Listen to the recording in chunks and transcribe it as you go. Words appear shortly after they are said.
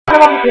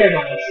I'm unprepared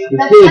on this.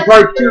 Okay,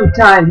 part 2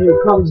 time. Here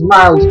comes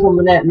Miles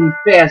coming at me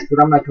fast,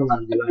 but I'm not gonna let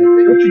him do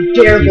anything. Don't you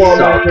dare blow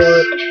him out for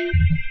it.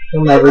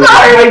 He'll never.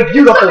 Sorry,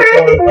 beautiful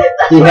form.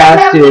 He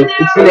has to.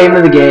 It's the name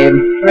of the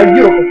game. My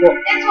beautiful form.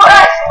 It's what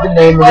I The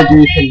name of the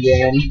Griffin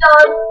game.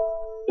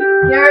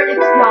 Here, it's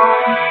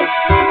gone.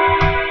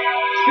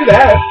 Do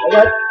that.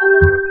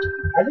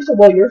 I just said,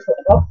 well, yours for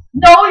up.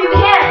 No, you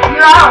can't.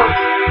 You're out.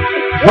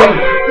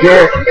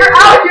 Garrett. You're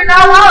out. You're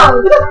not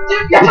allowed.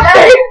 Dude, you're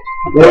dead.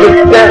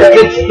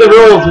 It's the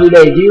rules we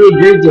made. You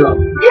agreed to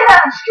them. Yeah.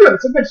 Screw it.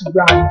 It's a bitch of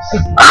grounds.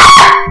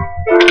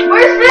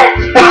 Where's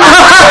Mitch?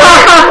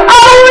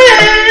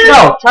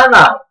 No,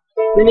 timeout.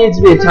 There needs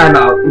to be a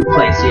timeout in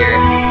place here.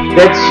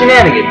 That's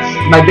shenanigans.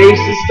 My base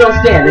is still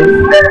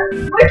standing. Where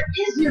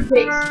is your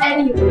base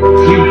anyway?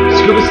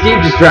 Scuba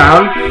Steve just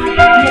drowned.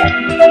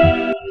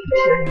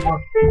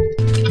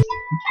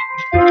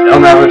 They'll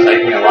never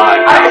take me alive.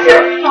 I was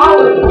gonna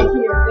follow you to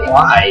your base.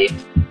 Why?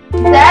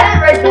 Is that it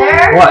right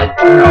there? What?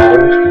 No.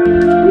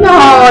 No,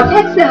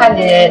 that's not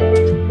it.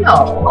 No.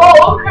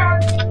 Oh, okay.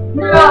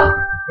 Yeah.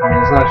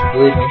 As long as you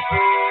believe me.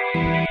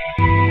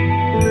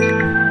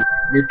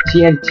 You're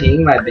TNTing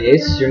my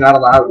base. You're not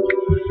allowed. What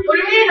do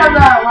you mean I'm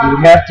not You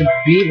allowed? have to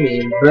beat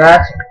me, but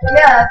that's.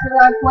 Yeah, that's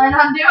what I plan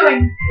on doing.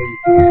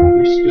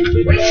 You're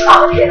stupid. What are you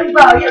talking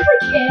about? Yes,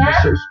 I can. You're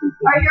so stupid.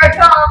 Alright, here I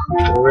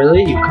come.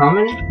 Really? You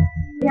coming?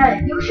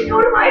 Yeah, you should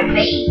go to my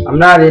base. I'm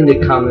not into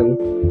coming.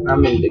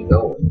 I'm into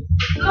going.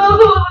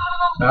 Oh,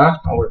 Huh?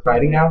 Oh, we're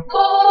fighting now?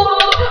 oh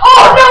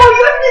no,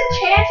 you have the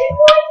enchanting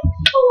one?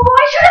 Oh,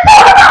 I should have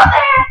thought about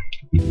that.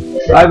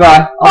 Bye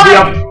bye.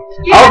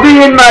 I'll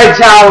be in my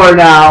tower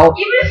now.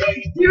 Even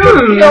if you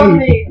do kill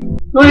me.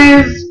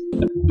 Please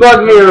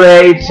bug me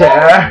later.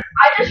 I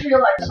just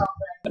realized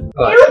something.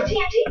 What? You have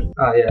TNT.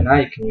 Oh yeah, now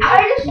you can use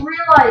I it. just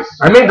realized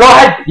I mean, go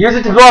ahead. Use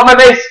it to blow up my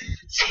base.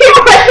 See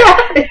what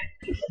happens.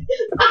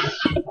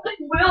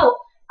 Will,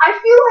 I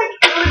feel like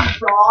it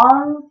was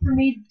wrong for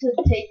me to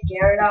take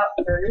Garrett out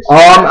first.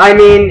 I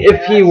mean,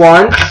 if he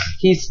wants,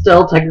 he's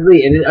still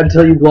technically in it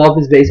until you blow up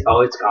his base.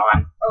 Oh, it's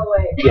gone. Oh,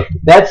 wait. Yeah,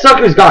 that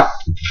sucker's gone.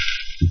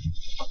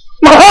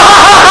 Oh,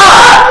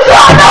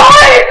 no,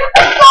 wait!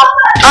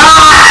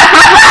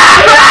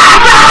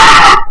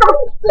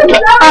 So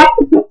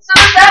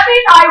does that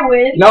mean I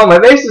win? No, my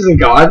base isn't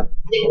gone.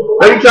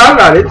 What are you talking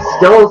about? It's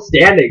still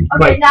standing.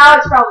 Okay, now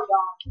it's probably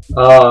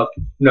gone.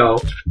 No.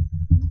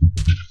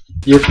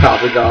 You're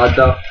probably gone,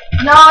 though.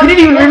 No, You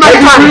didn't even read my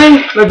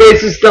comment. My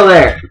base is still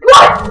there.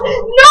 What?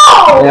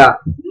 No! Yeah.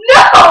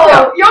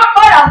 No! You're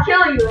fine, I'll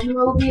kill you and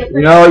we'll be a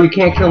thing. No, you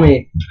can't kill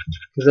me.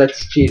 Because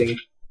that's cheating.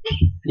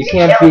 You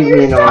can't kill beat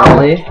me yourself.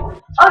 normally.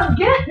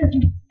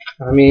 Again!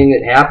 I mean,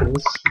 it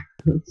happens.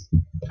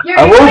 Here,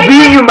 I you will can beat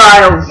make you,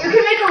 Miles! You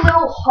can make a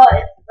little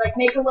hut. Like,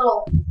 make a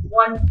little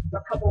a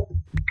couple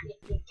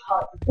deep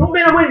hut. Oh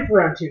man, I'm waiting for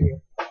round 2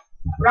 here.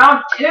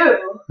 Round 2?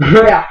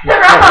 Yeah.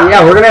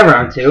 Yeah, we're gonna have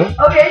round 2.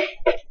 Okay.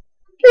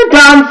 Get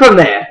down from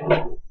there.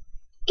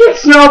 Get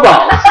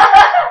snowballs.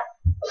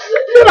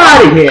 Get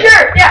out of here.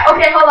 Sure, yeah,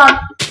 okay, hold on.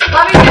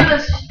 Let me do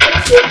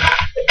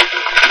this.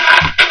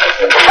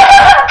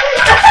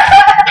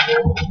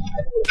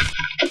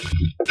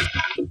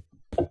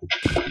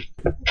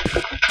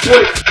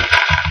 Wait.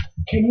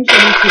 Can you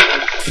send me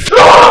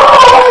to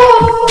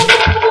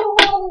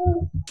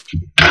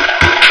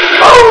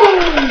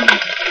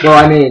Well,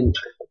 I mean,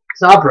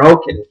 it's not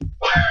broken.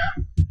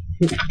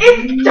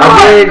 It's done,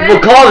 I mean, man.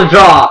 we'll call it a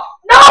draw.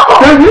 No! You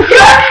haven't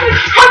even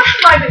touched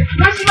my base. You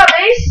wanna see my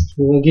base?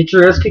 You gonna get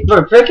your ass kicked by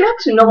a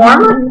pickaxe and no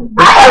armor?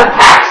 I have a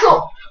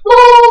Paxel!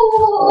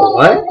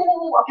 What?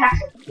 A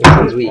Paxel. This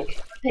one's weak.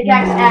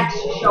 Pickaxe, axe,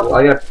 Well, shovel.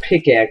 I got a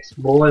pickaxe,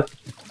 boy.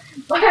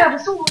 I have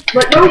a sword.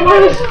 But no,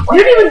 Miles,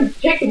 you didn't even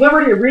take the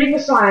liberty of reading the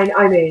sign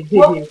I made, did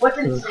you? What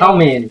did it say? How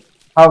mean?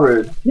 How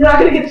rude? You're not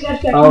gonna get this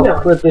hashtag Oh,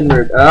 email. flippin'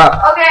 rude.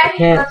 Okay,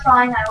 can't- that's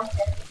fine, I don't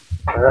care.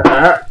 I'm Hey, gonna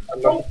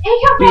come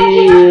back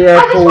here. I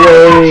back just wanna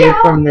touch away you.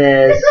 from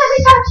this. Just let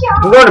me touch you.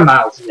 I'm going to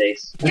Miles'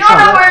 base. You don't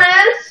know where it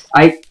is?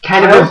 I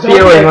kind of have a Miles, don't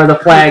feeling get- where the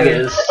flag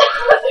is.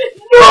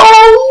 No!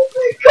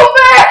 Come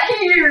back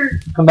here!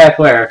 Come back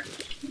where?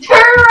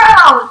 Turn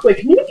around! Wait,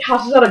 can you make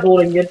houses out of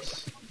gold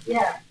ingots?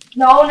 Yeah.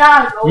 No,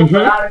 not a gold,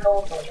 but Mhm. not a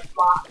gold, but a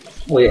block.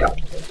 Well, yeah.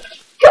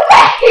 Come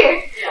back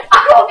here!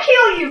 I'm gonna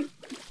kill you!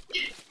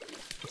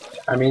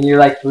 I mean, you're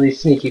like the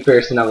least sneaky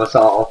person of us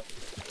all.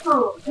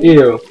 Oh,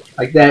 Ew.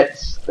 Like,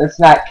 that's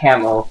not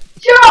camo.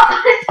 shut up!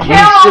 It's It's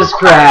camel! just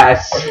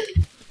grass.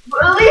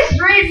 But at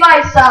least read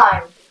my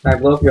sign. Can I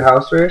blow up your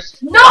house first?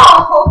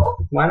 No!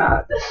 Why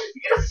not?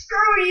 Because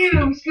screw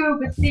you,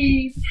 Scoop and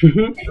Steve.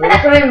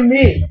 What's that even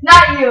mean?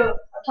 Not you.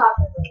 I'm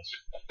talking to Mitch.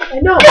 I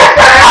know.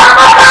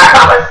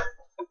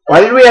 Why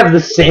did we have the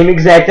same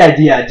exact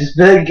idea? Just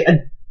build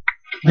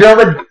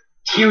a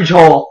huge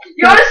hole.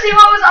 You want to see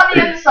what was on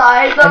the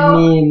inside, I though?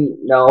 mean,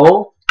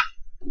 no.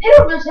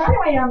 Ew, there's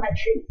dynamite on that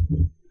tree.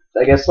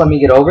 I guess let me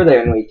get over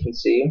there and we can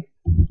see.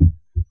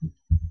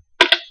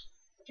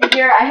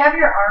 Here, I have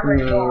your armor.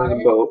 There's on a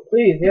it. boat.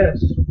 Please,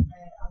 yes. Alright,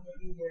 I'll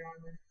give you your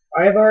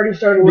armor. I've already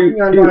started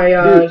working on my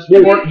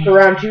work for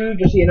round 2,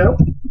 just so you know.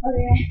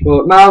 Okay.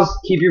 Well, Miles,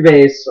 keep your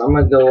base. I'm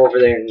gonna go over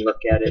there and look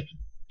at it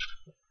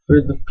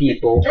for the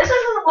people. This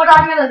isn't what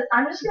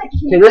I'm just gonna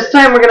keep. Okay, this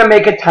time we're gonna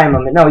make a time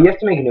limit. No, you have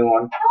to make a new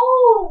one.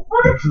 No,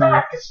 but it's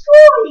not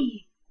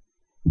destroyed.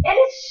 And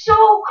it's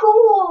so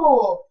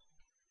cool.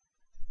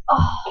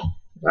 Oh,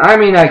 I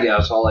mean, I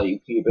guess I'll let you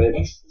keep it.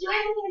 you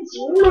haven't even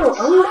seen No, what's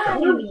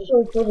I'm inside.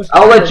 so focused.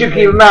 I'll let you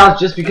keep it, Miles,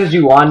 just because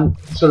you won.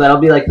 So that'll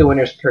be like the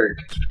winner's perk.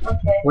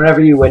 Okay. Whenever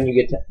you win, you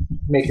get to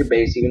make your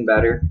base even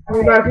better.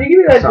 Hey, Mark, can you give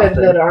me that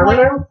armor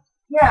now?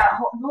 Yeah,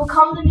 well,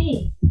 come to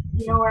me.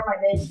 You know where my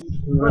base is.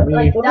 Let me-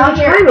 Like, Well, down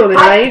there's here. time limit,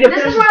 I need to This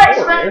is finish what I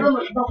the spent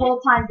floor, the whole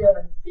time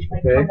doing.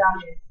 Like, Okay. come down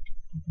here.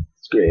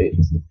 It's great.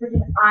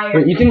 Freaking iron.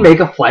 But you can make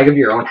a flag of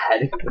your own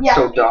head. It's Yeah.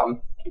 so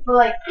dumb. But,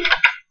 like,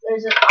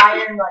 there's an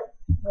iron, like,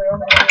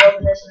 room, and you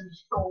open this and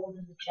there's gold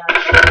in the chest.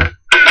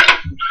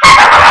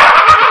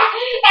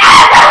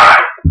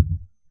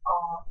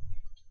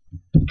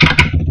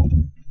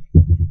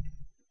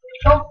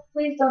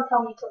 Please don't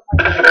tell me to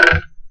my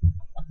gold.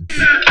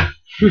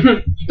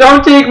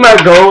 Don't take my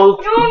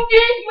gold. Don't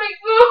take my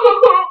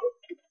gold!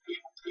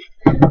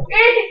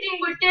 Anything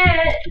but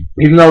that!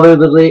 Even though there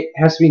literally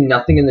has to be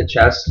nothing in the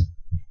chest.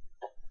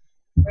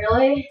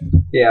 Really?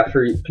 Yeah,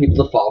 for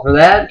people to fall for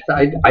that,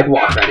 I'd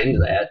walk right into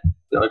that.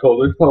 They're like, oh,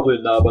 there's probably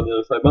a knob on the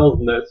other side. Miles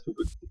isn't that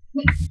stupid.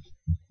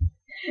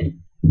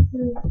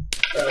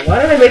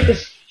 Why did I make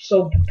this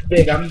so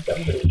big? I'm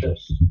good with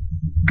this.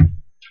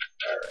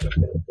 Alright, I'm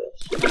good with this.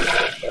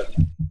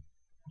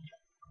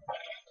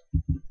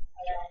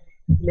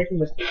 Making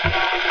this. Do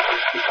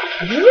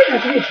you really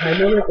have to be a time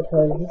limit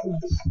because this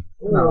is.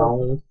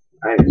 No.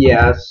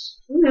 Yes.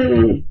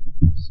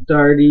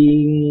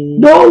 Starting.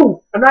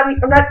 No! I'm not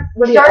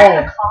ready at Starting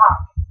all. the clock.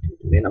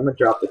 Man, I'm gonna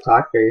drop the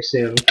clock very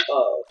soon.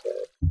 Oh,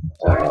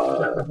 okay.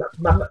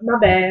 My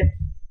bad.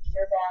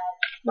 You're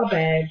bad. My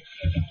bad.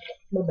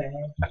 My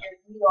bad.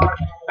 You are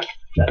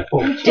bad.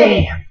 Oh, You damn.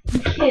 kidding. You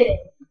kidding.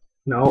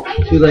 No,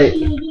 too late.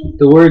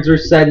 The words were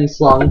said and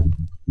slung.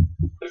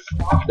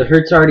 The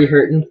hurt's already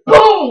hurting.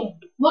 Boom!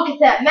 Look at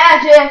that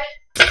magic!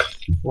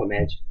 What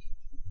magic?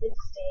 It's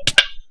staying.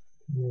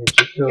 Magic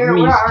of Here,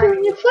 me where are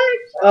stealing you? your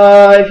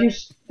flag. If you.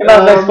 How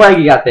about that flag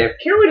you got there?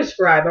 Can't really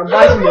describe. I'm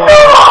buying some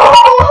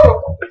water.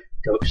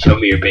 Don't show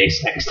me your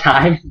base next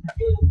time.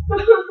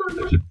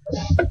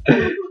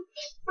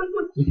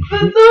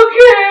 It's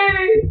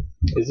okay!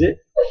 Is it?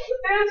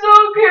 It's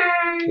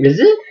okay! Is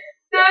it?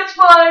 That's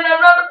fine,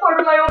 I'm not a part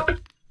of my own...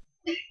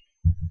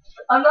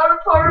 I'm not a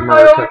part of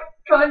my America.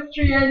 own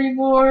country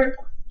anymore.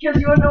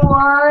 Because you wanna know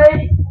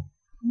why?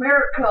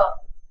 America.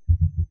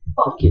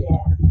 Fuck Okay. yeah.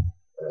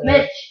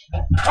 Mitch.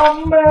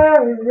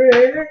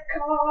 America.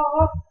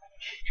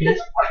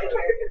 It's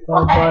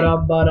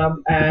But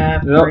I'm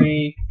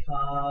Africa.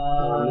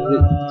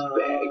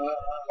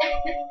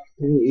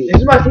 This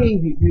is my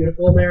thing,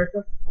 beautiful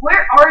America.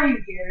 Where are you,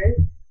 Garrett?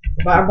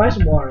 I'm buying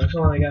some water. That's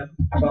all I got.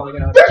 That's all I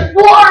got. There's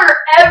water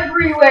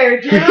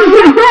everywhere, dude! Yeah,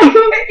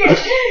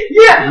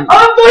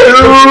 I'm buying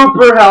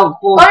Super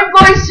helpful.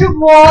 some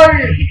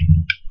water!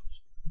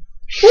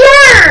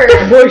 Sure!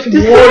 I'm buying some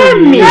Does water. that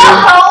mean- dude.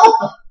 Help!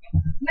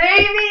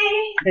 Maybe?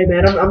 Hey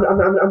man, I'm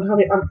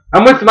Tommy.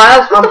 I'm with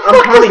Miles. What the I'm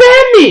fuck Tommy. does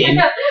that mean?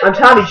 I'm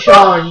Tommy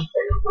Chong.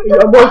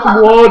 I'm buying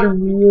some water,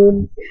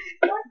 man.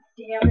 God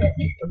damn it.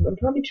 I'm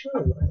Tommy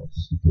Chong,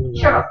 Miles.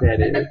 Shut up.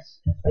 That is.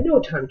 I know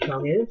what Tommy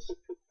Chong is.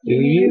 Do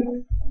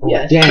you? Oh,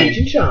 Yes, dang. Cheech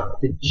and Chong.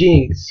 The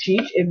jinx.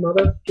 Cheech and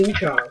motherfucking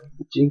Chong.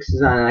 Jinx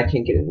is on and I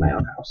can't get in my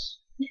own house.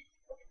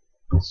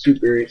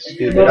 Super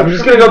stupid. I'm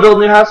just gonna go build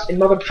a new house.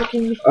 And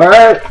motherfucking.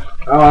 Alright.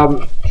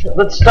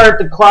 Let's start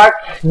the clock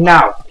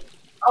now.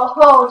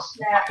 Oh,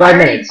 snap. 5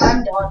 minutes.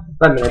 I'm done.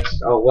 5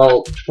 minutes. Oh,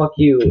 well, fuck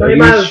you. Hey,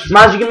 Miles.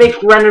 Miles, you can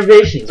make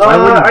renovations. Why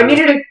wouldn't I you? need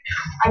you to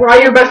try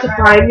your best to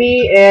find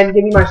me and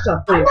give me my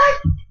stuff, I'm please.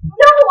 not.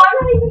 No, I'm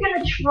not even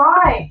gonna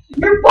try.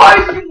 You're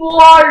buying some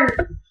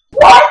water.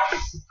 What?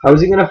 How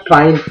is he gonna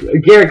find...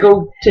 Garrett,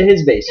 go to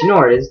his base. You know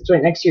where it is. It's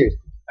right next to yours.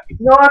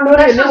 No, I'm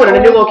doing a new one in a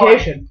new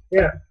location.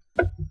 Yeah.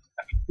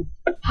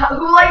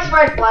 Who likes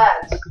my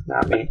flags?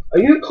 Not me. Are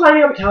you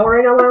climbing up a tower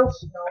right now,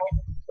 Miles? No.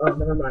 Oh,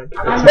 never mind.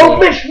 I'm Oh,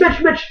 Mitch!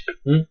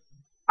 Hmm?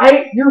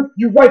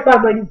 You're right by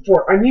my new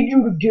fort. I need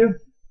you to give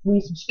me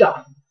some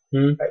stuff.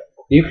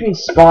 You can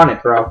spawn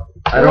it, bro.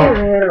 I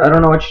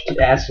don't know what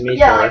you're asking me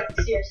Yeah, for. like,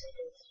 seriously.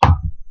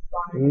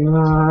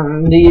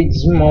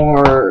 Needs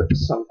more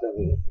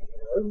something.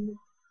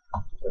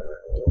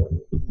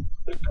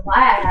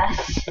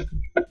 Glass.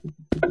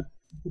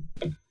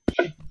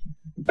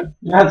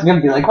 That's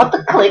gonna be like, what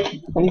the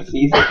click when he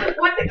sees it.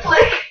 What the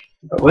click?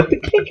 What the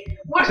click?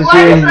 What, 'Cause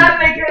why you're does in- that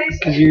make any Because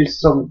sense? you're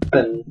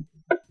something.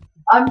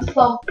 I'm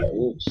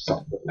something. You're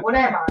something. What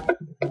am I?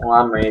 Well,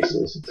 I'm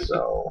racist,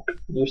 so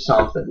you're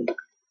something.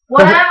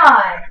 What am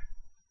I?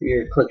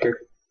 You're a clicker.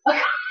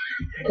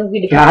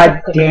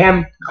 God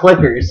Goddamn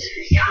clickers.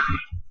 Damn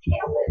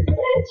it,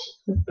 bitch.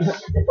 I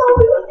thought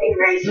we would be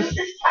racist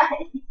this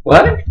time.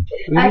 What?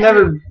 We've Actually,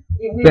 never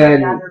we've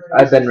been. never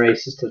I've been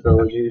racist. racist to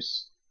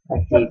villagers. I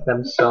hate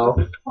them so.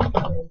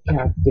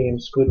 Goddamn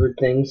Squidward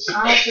things.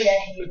 Honestly, I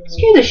hate it.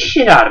 Scare the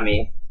shit out of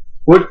me.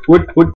 What?